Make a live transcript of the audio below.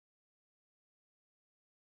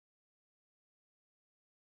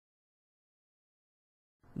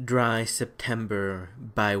Dry September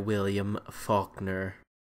by William Faulkner.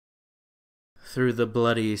 Through the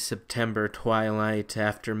bloody September twilight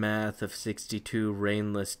aftermath of 62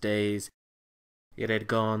 rainless days, it had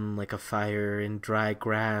gone like a fire in dry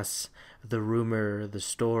grass. The rumor, the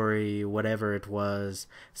story, whatever it was,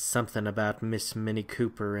 something about Miss Minnie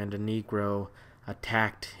Cooper and a Negro,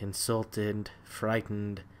 attacked, insulted,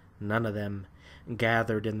 frightened, none of them,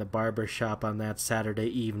 gathered in the barber shop on that Saturday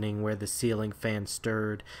evening where the ceiling fan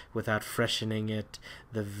stirred without freshening it,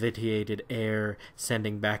 the vitiated air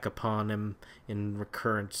sending back upon him, in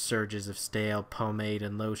recurrent surges of stale pomade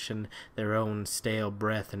and lotion, their own stale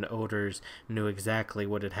breath and odors, knew exactly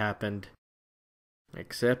what had happened.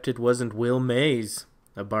 Except it wasn't Will Mays,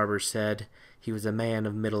 a barber said. He was a man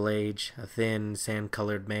of middle age, a thin,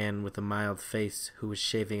 sand-colored man with a mild face who was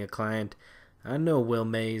shaving a client. "I know Will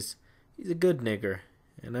Mays. He's a good nigger,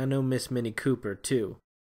 and I know Miss Minnie Cooper, too."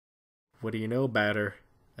 "What do you know about her?"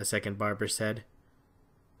 a second barber said.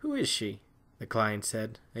 "Who is she?" the client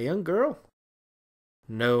said. "A young girl?"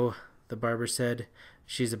 "No," the barber said.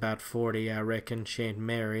 "She's about 40, I reckon. She ain't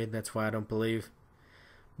married, that's why I don't believe."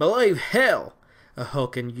 "Believe hell!" a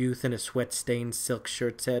hulking youth in a sweat-stained silk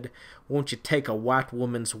shirt said. "Won't you take a white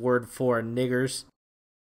woman's word for a nigger's?"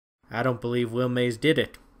 "I don't believe Will Mays did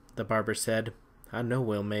it," the barber said. "I know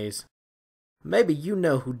Will Mays." "Maybe you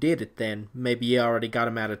know who did it, then. Maybe you already got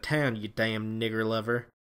him out of town, you damn nigger lover."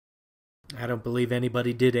 "I don't believe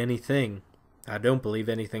anybody did anything. I don't believe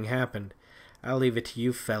anything happened. I'll leave it to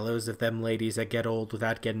you fellows if them ladies that get old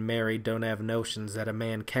without getting married don't have notions that a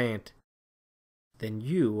man can't." "Then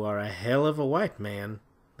you are a hell of a white man,"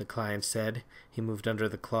 the client said. He moved under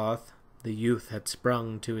the cloth. The youth had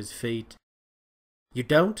sprung to his feet. "You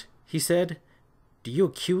don't?" he said. "Do you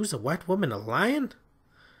accuse a white woman of lying?"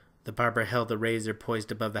 The barber held the razor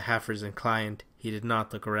poised above the half-risen client. He did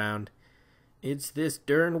not look around. "It's this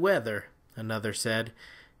dern weather," another said.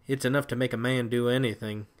 "It's enough to make a man do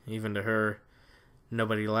anything, even to her."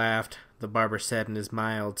 Nobody laughed. The barber said in his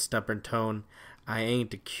mild, stubborn tone, "I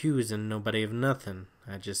ain't accusing nobody of nothing.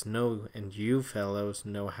 I just know, and you fellows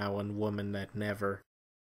know how a woman that never—"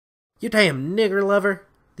 "You damn nigger lover,"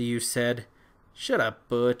 the youth said. "Shut up,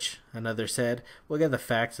 Butch," another said. "We'll get the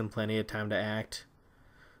facts and plenty of time to act."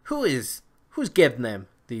 Who's getting them?"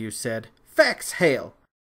 the youth said. "Facts, hell!"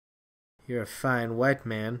 "You're a fine white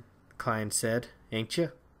man," the client said, "ain't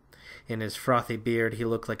you?" In his frothy beard he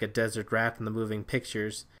looked like a desert rat in the moving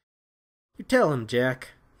pictures. "You tell him, Jack,"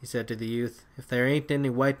 he said to the youth. "If there ain't any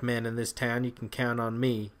white men in this town, you can count on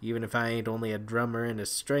me, even if I ain't only a drummer and a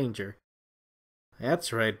stranger."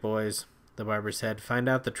 "That's right, boys," the barber said. "Find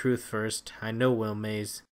out the truth first. I know Will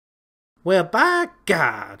Mays." "Well, by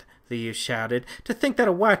God!" the youth shouted. "To think that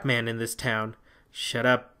a white man in this town—" "Shut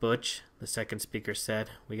up, Butch," the second speaker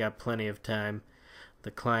said. "We got plenty of time."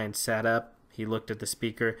 The client sat up. He looked at the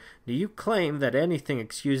speaker. "Do you claim that anything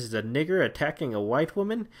excuses a nigger attacking a white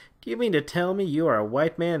woman? Do you mean to tell me you are a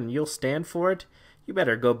white man and you'll stand for it? You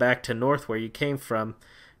better go back to North where you came from.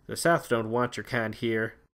 The South don't want your kind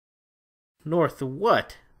here." "North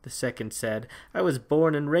what?" the second said. "I was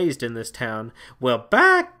born and raised in this town." "Well,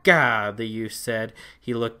 by God!" the youth said.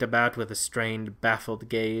 He looked about with a strained, baffled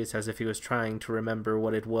gaze, as if he was trying to remember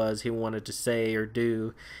what it was he wanted to say or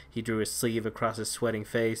do. He drew his sleeve across his sweating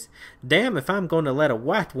face. "Damn if I'm going to let a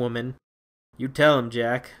white woman—" "You tell him,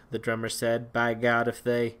 Jack," the drummer said. "By God, if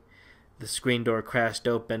they—" The screen door crashed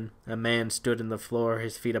open. A man stood in the floor,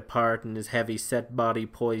 his feet apart and his heavy set body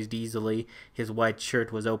poised easily. His white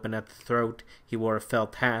shirt was open at the throat. He wore a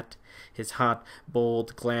felt hat. His hot,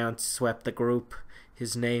 bold glance swept the group.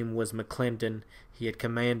 His name was McClendon. He had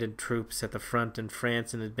commanded troops at the front in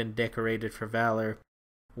France and had been decorated for valor.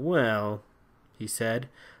 "Well," he said,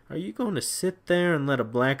 "are you going to sit there and let a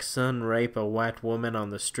black son rape a white woman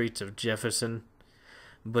on the streets of Jefferson?"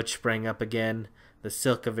 Butch sprang up again. The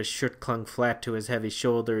silk of his shirt clung flat to his heavy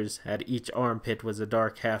shoulders. At each armpit was a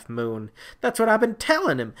dark half-moon. "That's what I've been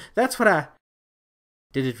telling him! That's what I—"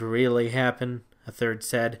 "Did it really happen?" a third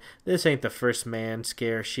said. "This ain't the first man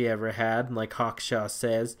scare she ever had, like Hawkshaw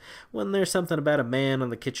says. Wasn't there something about a man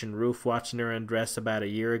on the kitchen roof watching her undress about a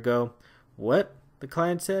year ago?" "What?" the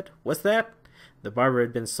client said. "What's that?" The barber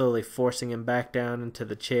had been slowly forcing him back down into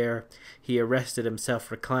the chair. He arrested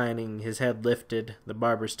himself reclining, his head lifted, the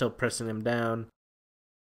barber still pressing him down.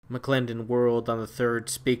 McClendon whirled on the third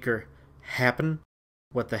speaker. "Happen?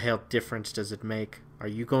 What the hell difference does it make? Are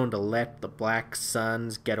you going to let the black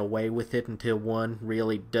sons get away with it until one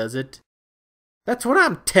really does it?" "That's what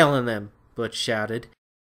I'm telling them!" Butch shouted.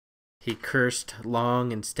 He cursed,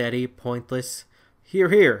 long and steady, pointless. "Hear,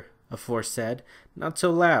 hear," a fourth said. "Not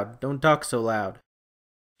so loud. Don't talk so loud."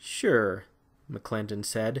 "Sure," McClendon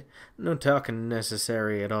said. "No talking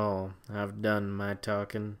necessary at all. I've done my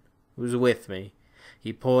talking. Who's with me?"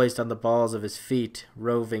 He poised on the balls of his feet,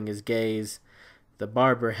 roving his gaze. The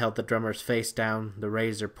barber held the drummer's face down, the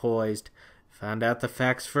razor poised. "Find out the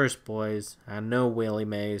facts first, boys. I know Willie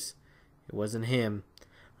Mays. It wasn't him.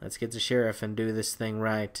 Let's get the sheriff and do this thing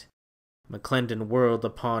right." McClendon whirled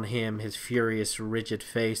upon him his furious, rigid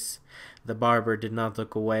face. The barber did not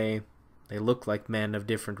look away. They looked like men of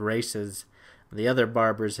different races. The other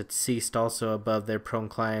barbers had ceased also above their prone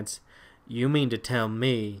clients. "You mean to tell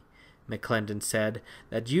me," McClendon said,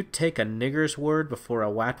 "that you take a nigger's word before a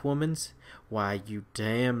white woman's? Why, you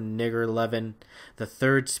damn nigger-lovin'." The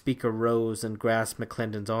third speaker rose and grasped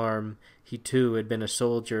McClendon's arm. He, too, had been a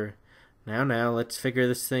soldier. Now, let's figure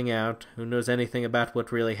this thing out. Who knows anything about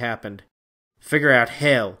what really happened?" "Figure out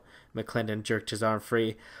hell!" McClendon jerked his arm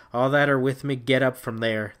free. "All that are with me, get up from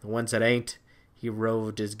there. The ones that ain't." He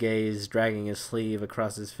roved his gaze, dragging his sleeve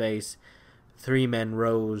across his face. 3 men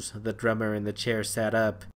rose. The drummer in the chair sat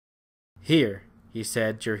up. "Here," he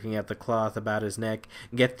said, jerking out the cloth about his neck.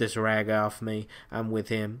 "Get this rag off me. I'm with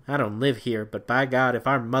him. I don't live here, but by God, if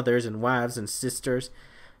our mothers and wives and sisters—"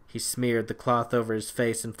 He smeared the cloth over his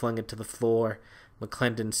face and flung it to the floor.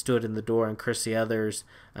 McClendon stood in the door and cursed the others.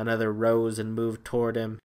 Another rose and moved toward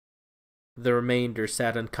him. The remainder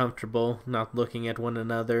sat uncomfortable, not looking at one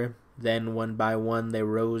another. Then, one by one, they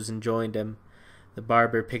rose and joined him. The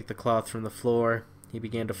barber picked the cloth from the floor. He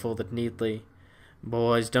began to fold it neatly.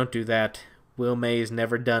 "Boys, don't do that. Will Mays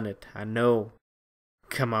never done it. I know."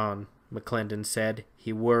 "Come on," McClendon said.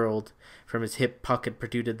 He whirled. From his hip pocket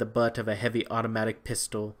protruded the butt of a heavy automatic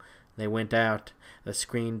pistol. They went out. The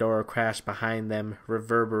screen door crashed behind them,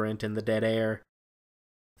 reverberant in the dead air.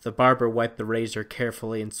 The barber wiped the razor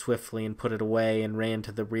carefully and swiftly and put it away and ran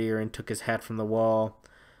to the rear and took his hat from the wall.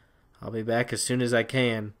 "I'll be back as soon as I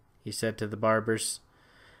can," he said to the barbers.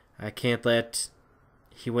 "I can't let—"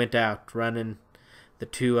 He went out, running. The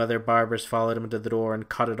 2 other barbers followed him to the door and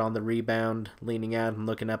caught it on the rebound, leaning out and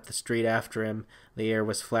looking up the street after him. The air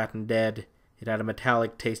was flat and dead. It had a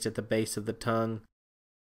metallic taste at the base of the tongue.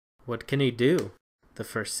 "What can he do?" the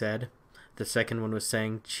first said. The second one was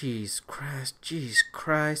saying, Jeez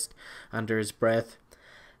Christ," under his breath.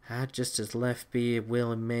 "I'd just as lief be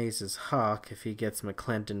Willie Mays's hawk if he gets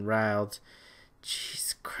McClendon riled."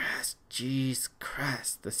 Jeez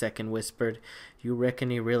Christ," the second whispered. "You reckon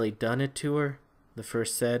he really done it to her?" the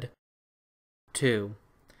first said. 2.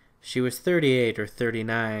 She was 38 or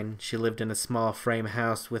 39. She lived in a small frame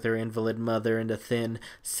house with her invalid mother and a thin,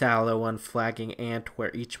 sallow, unflagging aunt,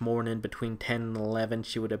 where each morning between 10 and 11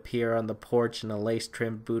 she would appear on the porch in a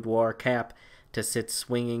lace-trimmed boudoir cap to sit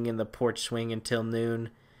swinging in the porch swing until noon.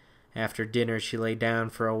 After dinner she lay down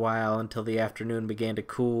for a while until the afternoon began to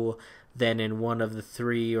cool. Then in one of the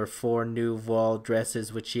 3 or 4 new voile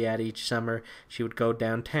dresses which she had each summer, she would go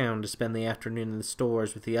downtown to spend the afternoon in the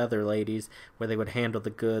stores with the other ladies, where they would handle the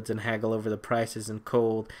goods and haggle over the prices in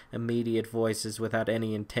cold, immediate voices without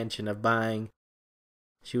any intention of buying.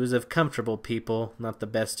 She was of comfortable people, not the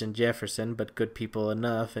best in Jefferson, but good people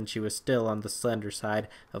enough, and she was still on the slender side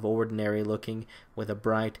of ordinary looking, with a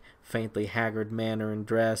bright, faintly haggard manner and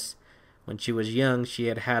dress. When she was young, she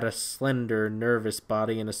had had a slender, nervous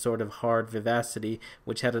body and a sort of hard vivacity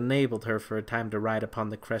which had enabled her for a time to ride upon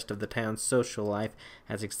the crest of the town's social life,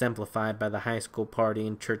 as exemplified by the high school party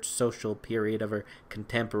and church social period of her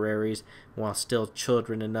contemporaries, while still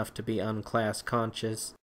children enough to be unclass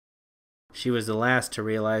conscious. She was the last to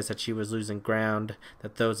realize that she was losing ground,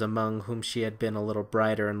 that those among whom she had been a little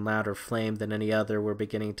brighter and louder flamed than any other were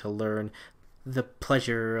beginning to learn the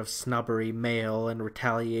pleasure of snobbery male and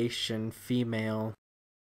retaliation female.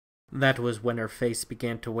 That was when her face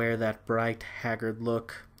began to wear that bright, haggard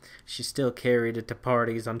look. She still carried it to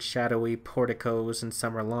parties on shadowy porticos and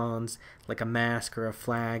summer lawns, like a mask or a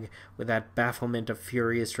flag, with that bafflement of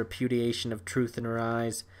furious repudiation of truth in her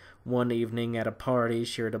eyes. One evening at a party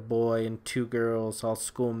she heard a boy and 2 girls, all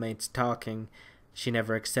schoolmates, talking. She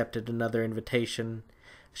never accepted another invitation.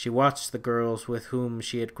 She watched the girls with whom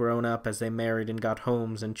she had grown up as they married and got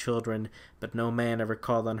homes and children, but no man ever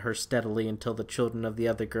called on her steadily until the children of the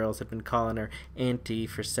other girls had been calling her Auntie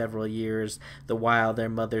for several years, the while their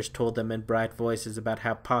mothers told them in bright voices about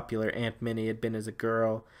how popular Aunt Minnie had been as a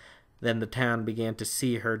girl. Then the town began to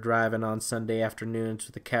see her driving on Sunday afternoons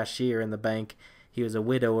with the cashier in the bank. He was a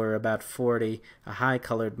widower about 40, a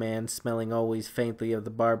high-colored man, smelling always faintly of the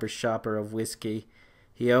barber's shop or of whiskey.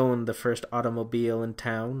 He owned the first automobile in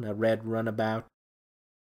town, a red runabout.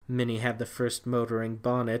 Minnie had the first motoring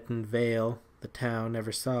bonnet and veil the town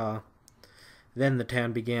ever saw. Then the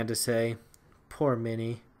town began to say, "Poor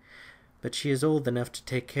Minnie, but she is old enough to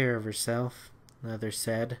take care of herself." the other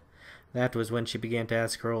said. That was when she began to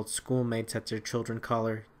ask her old schoolmates that their children call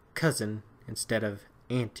her cousin instead of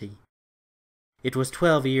auntie. It was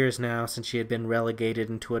 12 years now since she had been relegated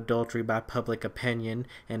into adultery by public opinion,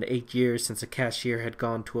 and 8 years since a cashier had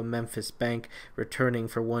gone to a Memphis bank, returning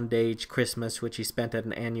for one day each Christmas, which he spent at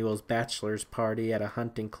an annual bachelor's party at a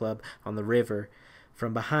hunting club on the river.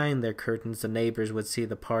 From behind their curtains the neighbors would see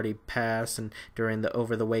the party pass, and during the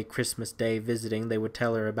over-the-way Christmas Day visiting they would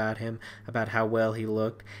tell her about him, about how well he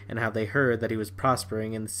looked, and how they heard that he was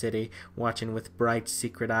prospering in the city, watching with bright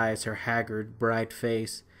secret eyes her haggard, bright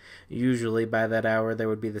face. Usually by that hour there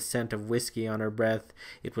would be the scent of whiskey on her breath.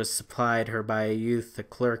 It was supplied her by a youth, a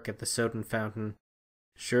clerk at the soda fountain.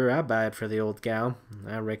 "Sure, I buy it for the old gal.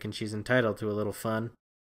 I reckon she's entitled to a little fun."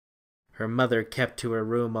 Her mother kept to her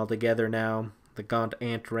room altogether now. The gaunt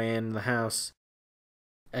aunt ran the house.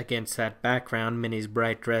 Against that background, Minnie's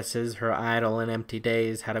bright dresses, her idle and empty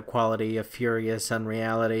days, had a quality of furious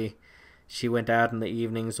unreality. She went out in the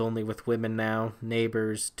evenings only with women now,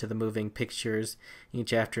 neighbors, to the moving pictures.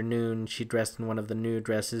 Each afternoon she dressed in one of the new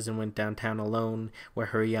dresses and went downtown alone, where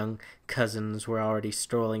her young cousins were already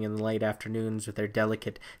strolling in the late afternoons with their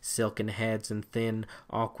delicate, silken heads and thin,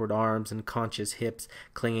 awkward arms and conscious hips,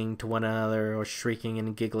 clinging to one another or shrieking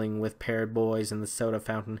and giggling with paired boys in the soda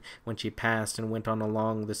fountain when she passed and went on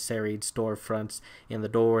along the serried store fronts, in the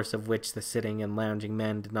doors of which the sitting and lounging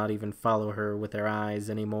men did not even follow her with their eyes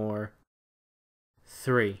any more.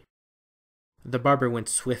 3. The barber went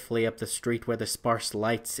swiftly up the street where the sparse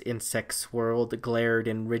lights insects swirled, glared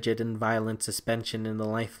in rigid and violent suspension in the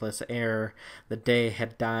lifeless air. The day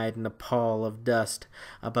had died in a pall of dust.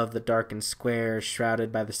 Above the darkened square,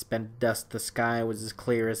 shrouded by the spent dust, the sky was as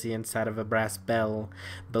clear as the inside of a brass bell.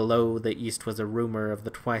 Below, the east was a rumor of the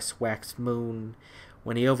twice-waxed moon.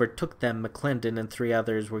 When he overtook them, McClendon and 3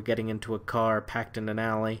 others were getting into a car packed in an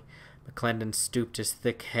alley. McClendon stooped his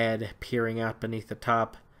thick head, peering out beneath the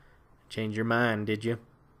top. "Change your mind, did you?"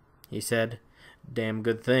 he said. "Damn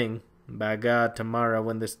good thing. By God, tomorrow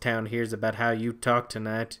when this town hears about how you talked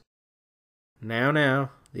tonight." Now,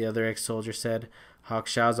 the other ex-soldier said.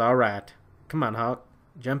 "Hawkshaw's all right. Come on, Hawk.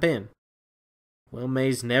 Jump in." "Well,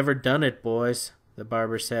 May's never done it, boys," the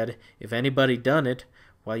barber said. "If anybody done it,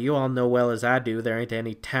 why, you all know well as I do there ain't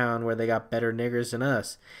any town where they got better niggers than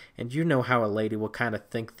us. And you know how a lady will kind of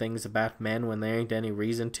think things about men when there ain't any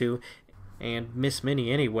reason to, and Miss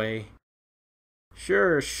Minnie anyway."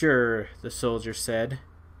 Sure, the soldier said.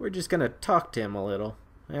 "We're just gonna talk to him a little,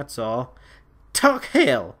 that's all." "Talk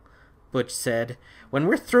hell," Butch said, "when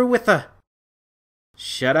we're through with the—"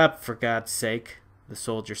 "Shut up, for God's sake," the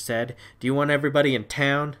soldier said. "Do you want everybody in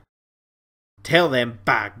town?" "Tell them,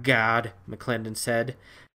 by God," McClendon said.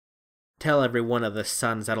 "Tell every one of the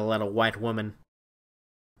sons that'll let a white woman—"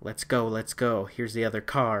 Let's go. Here's the other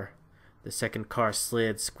car." The second car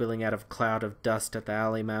slid, squilling out of a cloud of dust at the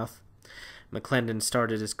alley mouth. McClendon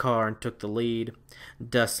started his car and took the lead.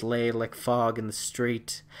 Dust lay like fog in the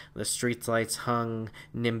street. The street lights hung,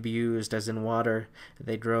 nimbused as in water.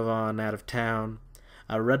 They drove on out of town.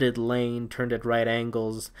 A rutted lane turned at right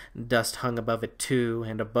angles. Dust hung above it too,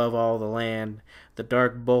 and above all the land. The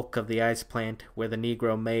dark bulk of the ice plant, where the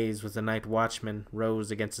Negro Maze was the night watchman,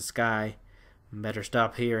 rose against the sky. "Better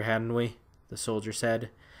stop here, hadn't we?" the soldier said.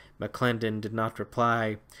 McClendon did not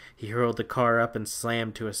reply. He hurled the car up and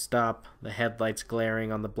slammed to a stop, the headlights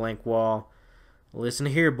glaring on the blank wall. "Listen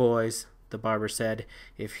here, boys," the barber said.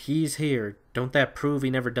 "If he's here, don't that prove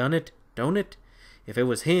he never done it? Don't it? If it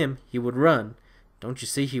was him, he would run. Don't you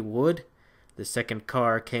see he would?" The second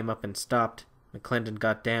car came up and stopped. McClendon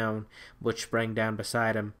got down. Butch sprang down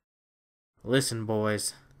beside him. "Listen,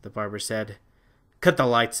 boys," the barber said. "Cut the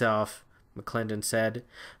lights off," McClendon said.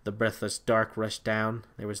 The breathless dark rushed down.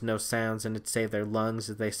 There was no sounds in it save their lungs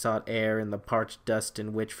as they sought air in the parched dust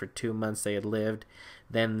in which for 2 months they had lived.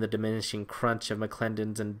 Then the diminishing crunch of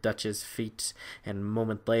McClendon's and Dutch's feet, and a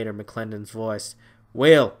moment later McClendon's voice.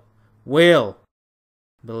 "Will!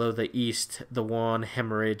 Below the east, the wan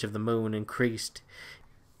hemorrhage of the moon increased.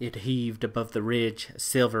 It heaved above the ridge,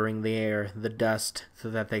 silvering the air, the dust, so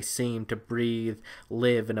that they seemed to breathe,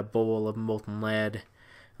 live in a bowl of molten lead.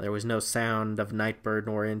 There was no sound of night bird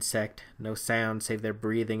nor insect, no sound save their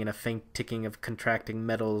breathing and a faint ticking of contracting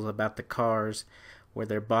metals about the cars. Where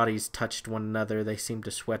their bodies touched one another, they seemed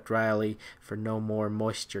to sweat dryly, for no more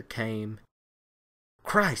moisture came.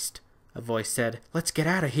 "Christ!" a voice said. "Let's get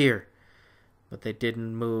out of here!" But they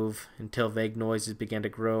didn't move until vague noises began to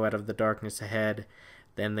grow out of the darkness ahead.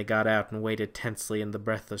 Then they got out and waited tensely in the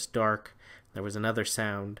breathless dark. There was another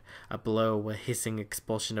sound, a blow, a hissing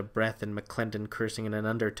expulsion of breath, and McClendon cursing in an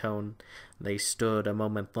undertone. They stood a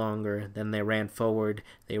moment longer, then they ran forward.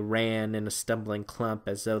 They ran in a stumbling clump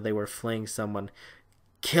as though they were fleeing someone.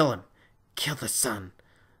 "Kill him! Kill the son!"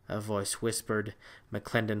 a voice whispered.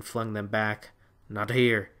 McClendon flung them back. "Not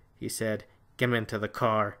here," he said. "Get him into the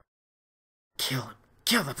car." "Kill him!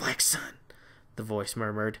 Kill the black son!" the voice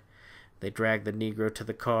murmured. They dragged the Negro to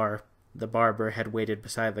the car. The barber had waited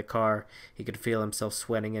beside the car. He could feel himself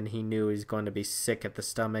sweating, and he knew he was going to be sick at the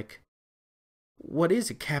stomach. "What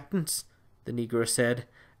is it, captains?" the Negro said.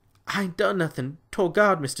 "I ain't done nothing. Told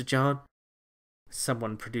God, Mr. John."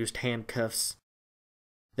 Someone produced handcuffs.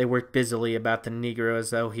 They worked busily about the Negro as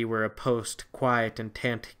though he were a post, quiet,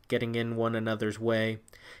 intent, getting in one another's way.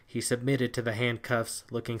 He submitted to the handcuffs,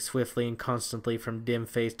 looking swiftly and constantly from dim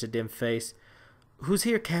face to dim face. "Who's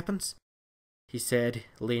here, captains?" he said,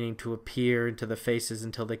 leaning to peer into the faces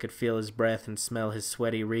until they could feel his breath and smell his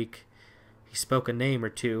sweaty reek. He spoke a name or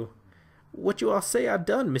two. "What you all say I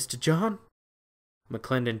done, Mr. John?"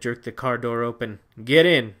 McClendon jerked the car door open. "Get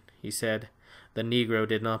in," he said. The Negro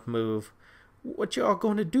did not move. "What you all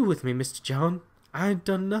going to do with me, Mr. John? I ain't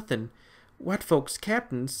done nothing. White folks,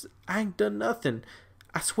 captains, I ain't done nothing.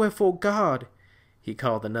 I swear 'fore God." He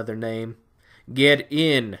called another name. "Get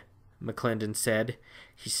in," McClendon said.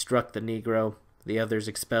 He struck the Negro. The others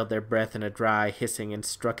expelled their breath in a dry hissing and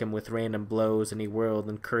struck him with random blows, and he whirled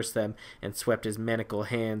and cursed them and swept his manacled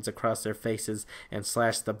hands across their faces and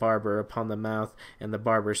slashed the barber upon the mouth, and the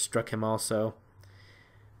barber struck him also.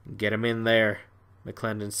 "Get him in there,"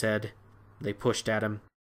 McClendon said. They pushed at him.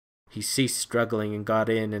 He ceased struggling and got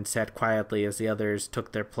in and sat quietly as the others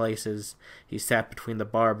took their places. He sat between the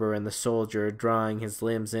barber and the soldier, drawing his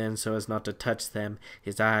limbs in so as not to touch them,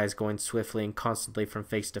 his eyes going swiftly and constantly from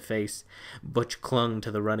face to face. Butch clung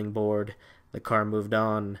to the running board. The car moved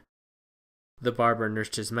on. The barber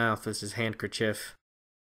nursed his mouth with his handkerchief.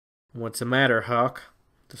 "What's the matter, Hawk?"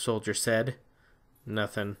 the soldier said.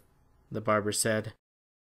 "Nothing," the barber said.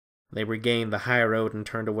 They regained the high road and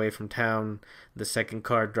turned away from town. The second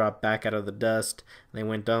car dropped back out of the dust. They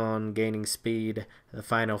went on, gaining speed. The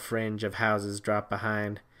final fringe of houses dropped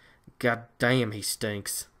behind. "God damn, he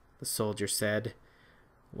stinks," the soldier said.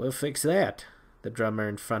 "We'll fix that," the drummer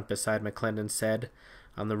in front beside McClendon said.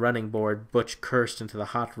 On the running board, Butch cursed into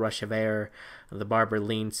the hot rush of air. The barber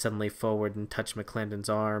leaned suddenly forward and touched McClendon's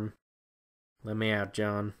arm. "Let me out,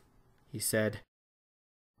 John," he said.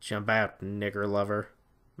 "Jump out, nigger lover,"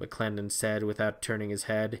 McClendon said without turning his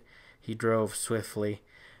head. He drove swiftly.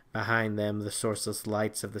 Behind them, the sourceless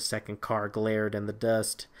lights of the second car glared in the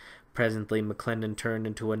dust. Presently, McClendon turned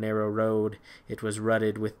into a narrow road. It was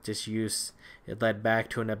rutted with disuse. It led back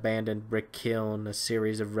to an abandoned brick kiln, a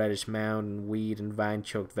series of reddish mound and weed and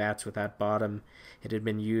vine-choked vats without bottom. It had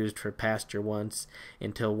been used for pasture once,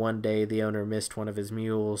 until one day the owner missed one of his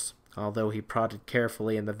mules. Although he prodded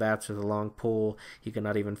carefully in the vats with a long pole, he could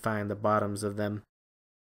not even find the bottoms of them.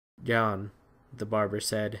 "John," the barber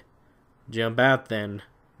said. "Jump out, then,"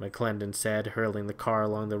 McClendon said, hurling the car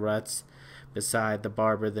along the ruts. Beside the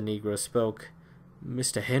barber, the Negro spoke.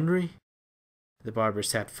 "Mr. Henry?" The barber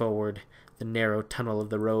sat forward. The narrow tunnel of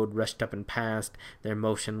the road rushed up and past. Their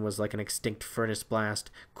motion was like an extinct furnace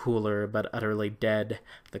blast, cooler but utterly dead.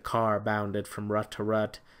 The car bounded from rut to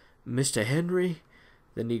rut. "Mr. Henry?"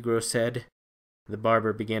 the Negro said. The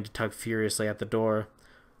barber began to tug furiously at the door.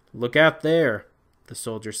 "Look out there," the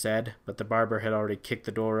soldier said, but the barber had already kicked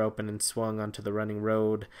the door open and swung onto the running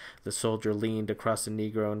road. The soldier leaned across the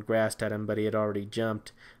Negro and grasped at him, but he had already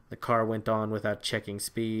jumped. The car went on without checking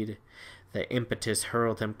speed. The impetus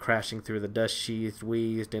hurled him crashing through the dust-sheathed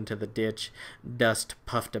weeds into the ditch. Dust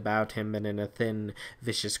puffed about him, and in a thin,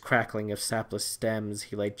 vicious crackling of sapless stems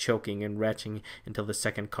he lay choking and retching until the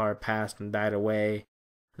second car passed and died away.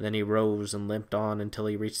 Then he rose and limped on until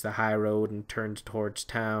he reached the high road and turned towards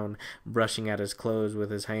town, brushing at his clothes with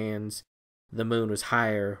his hands. The moon was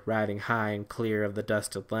higher, riding high and clear of the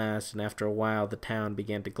dust at last, and after a while the town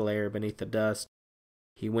began to glare beneath the dust.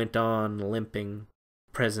 He went on, limping.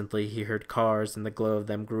 Presently he heard cars, and the glow of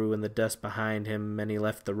them grew in the dust behind him, and he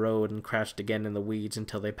left the road and crouched again in the weeds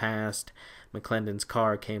until they passed. McClendon's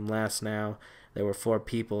car came last now. There were 4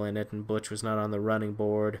 people in it, and Butch was not on the running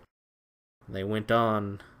board. They went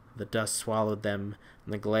on. The dust swallowed them,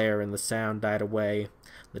 and the glare and the sound died away.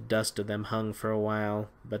 The dust of them hung for a while,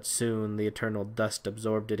 but soon the eternal dust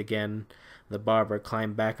absorbed it again. The barber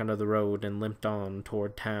climbed back onto the road and limped on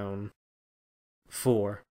toward town.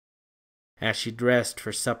 4. As she dressed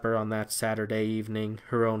for supper on that Saturday evening,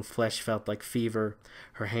 her own flesh felt like fever.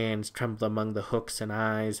 Her hands trembled among the hooks and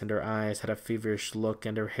her eyes had a feverish look,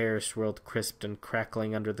 and her hair swirled crisped and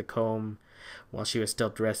crackling under the comb. While she was still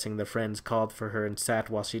dressing, the friends called for her and sat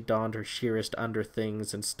while she donned her sheerest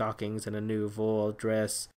underthings and stockings and a new voile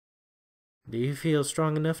dress. "Do you feel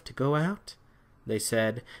strong enough to go out?" they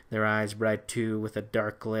said, their eyes bright too with a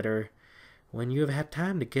dark glitter. "When you have had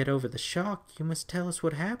time to get over the shock, you must tell us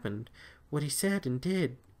what happened, what he said and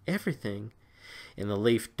did, everything." In the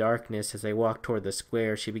leaf darkness, as they walked toward the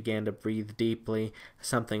square, she began to breathe deeply,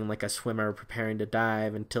 something like a swimmer preparing to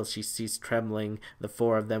dive, until she ceased trembling, the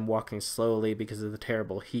four of them walking slowly because of the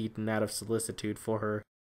terrible heat and out of solicitude for her.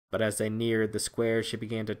 But as they neared the square, she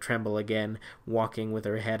began to tremble again, walking with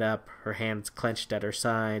her head up, her hands clenched at her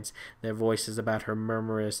sides, their voices about her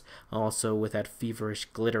murmurous, also with that feverish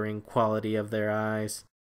glittering quality of their eyes.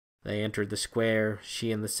 They entered the square,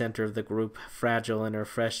 she in the center of the group, fragile in her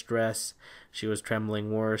fresh dress. She was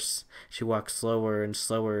trembling worse. She walked slower and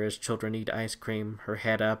slower as children eat ice cream, her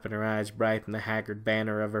head up and her eyes bright in the haggard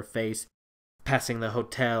banner of her face, passing the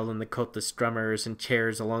hotel and the coatless drummers and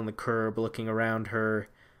chairs along the curb, looking around her.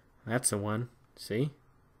 "That's the one. See?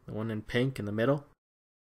 The one in pink in the middle."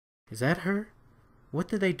 "Is that her? What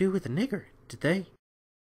did they do with the nigger? Did they?"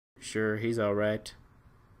 "Sure, he's all right."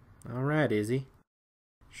 "All right, is he?"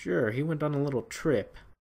 "Sure, he went on a little trip."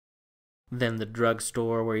 Then the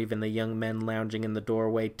drugstore, where even the young men lounging in the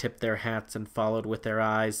doorway tipped their hats and followed with their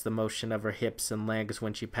eyes the motion of her hips and legs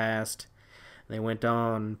when she passed. They went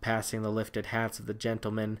on, passing the lifted hats of the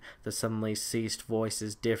gentlemen, the suddenly ceased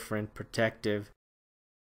voices different, protective.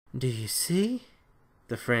 "Do you see?"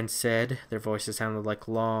 the friends said. Their voices sounded like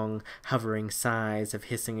long, hovering sighs of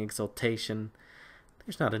hissing exultation.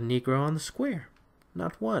 "There's not a Negro on the square.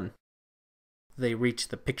 Not one." They reached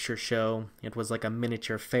the picture show. It was like a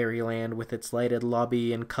miniature fairyland with its lighted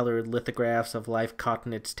lobby and colored lithographs of life caught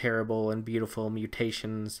in its terrible and beautiful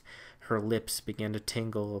mutations. Her lips began to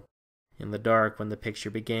tingle. In the dark, when the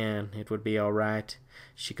picture began, it would be all right.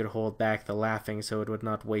 She could hold back the laughing so it would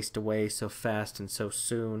not waste away so fast and so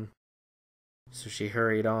soon. So she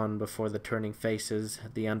hurried on before the turning faces,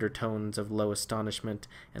 the undertones of low astonishment,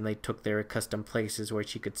 and they took their accustomed places where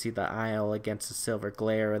she could see the aisle against the silver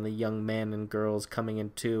glare and the young men and girls coming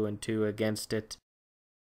in two and two against it.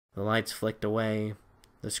 The lights flicked away.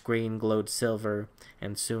 The screen glowed silver,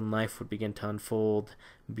 and soon life would begin to unfold,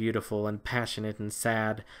 beautiful and passionate and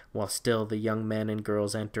sad, while still the young men and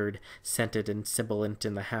girls entered, scented and sibilant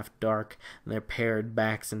in the half-dark, their pared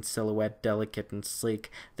backs and silhouette delicate and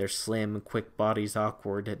sleek, their slim, quick bodies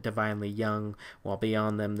awkward, divinely young, while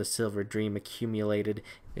beyond them the silver dream accumulated,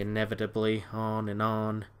 inevitably on and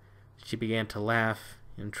on. She began to laugh,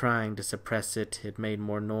 and trying to suppress it, it made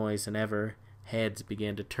more noise than ever. Heads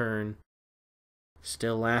began to turn.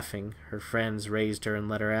 Still laughing, her friends raised her and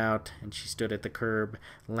let her out, and she stood at the curb,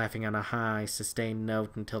 laughing on a high, sustained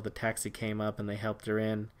note until the taxi came up and they helped her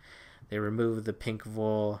in. They removed the pink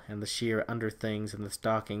voile and the sheer underthings and the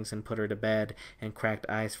stockings and put her to bed and cracked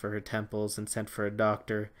ice for her temples and sent for a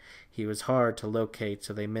doctor. He was hard to locate,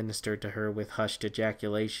 so they ministered to her with hushed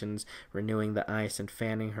ejaculations, renewing the ice and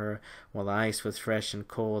fanning her. While the ice was fresh and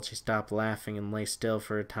cold, she stopped laughing and lay still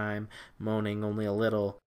for a time, moaning only a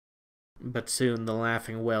little. But soon the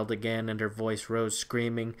laughing welled again, and her voice rose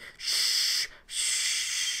screaming. "Shh!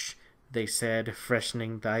 Shh!" they said,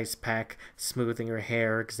 freshening the ice pack, smoothing her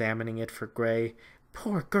hair, examining it for gray.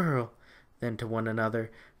 "Poor girl!" Then to one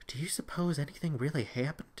another, "Do you suppose anything really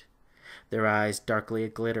happened?" Their eyes darkly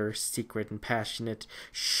aglitter, secret and passionate.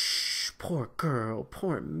 "Shh! Poor girl!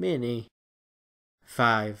 Poor Minnie!"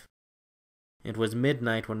 5. It was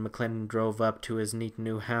midnight when McClendon drove up to his neat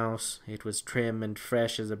new house. It was trim and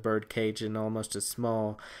fresh as a birdcage and almost as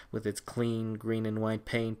small, with its clean green and white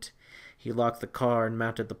paint. He locked the car and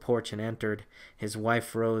mounted the porch and entered. His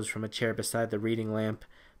wife rose from a chair beside the reading lamp.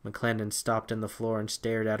 McClendon stopped in the floor and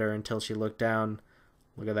stared at her until she looked down.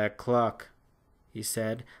 "Look at that clock," he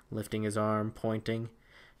said, lifting his arm, pointing.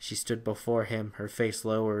 She stood before him, her face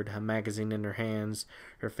lowered, a magazine in her hands.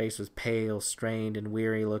 Her face was pale, strained, and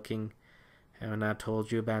weary-looking. "Haven't I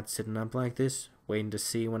told you about sitting up like this, waiting to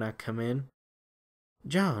see when I come in?"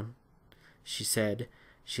 "John," she said.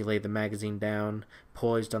 She laid the magazine down,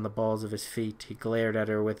 poised on the balls of his feet. He glared at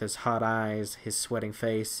her with his hot eyes, his sweating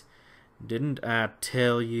face. "Didn't I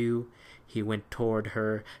tell you?" He went toward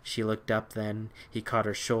her. She looked up then. He caught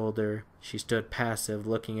her shoulder. She stood passive,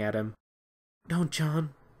 looking at him. "Don't,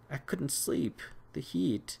 John. I couldn't sleep. The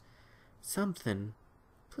heat. Something.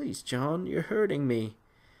 Please, John, you're hurting me."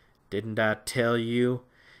 "Didn't I tell you?"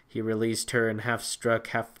 He released her and half struck,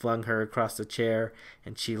 half flung her across the chair,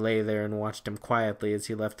 and she lay there and watched him quietly as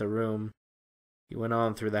he left the room. He went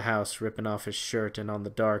on through the house, ripping off his shirt, and on the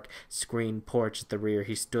dark, screened porch at the rear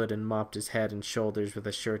he stood and mopped his head and shoulders with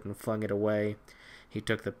the shirt and flung it away. He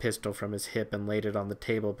took the pistol from his hip and laid it on the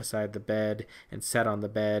table beside the bed, and sat on the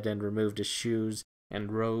bed and removed his shoes,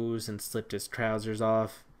 and rose and slipped his trousers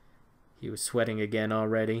off. He was sweating again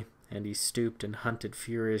already, and he stooped and hunted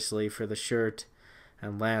furiously for the shirt.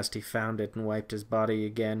 At last he found it and wiped his body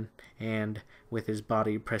again, and, with his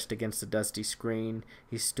body pressed against the dusty screen,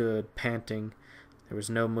 he stood, panting. There was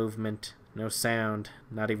no movement, no sound,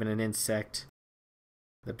 not even an insect.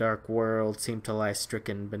 The dark world seemed to lie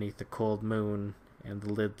stricken beneath the cold moon and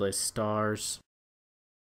the lidless stars.